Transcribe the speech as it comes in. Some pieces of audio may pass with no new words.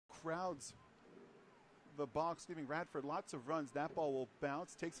crowds the box, giving Radford lots of runs. That ball will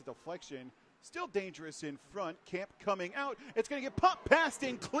bounce, takes a deflection. Still dangerous in front. Camp coming out. It's going to get popped past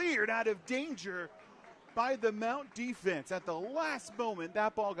and cleared out of danger by the Mount defense. At the last moment,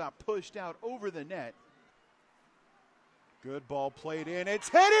 that ball got pushed out over the net. Good ball played in. It's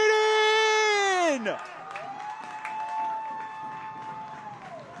headed in!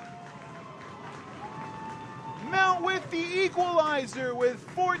 Mount with the equalizer with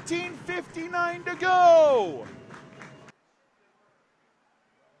 14:59 to go.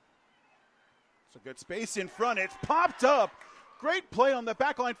 It's a good space in front. It's popped up. Great play on the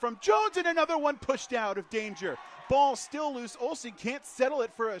back line from Jones, and another one pushed out of danger. Ball still loose. Olsen can't settle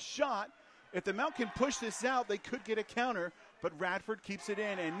it for a shot. If the Mount can push this out, they could get a counter, but Radford keeps it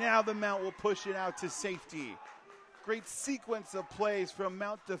in, and now the Mount will push it out to safety. Great sequence of plays from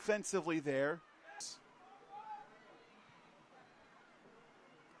Mount defensively there.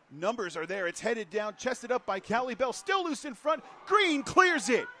 Numbers are there. It's headed down, chested up by Callie Bell. Still loose in front. Green clears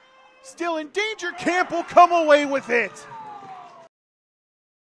it. Still in danger. Camp will come away with it.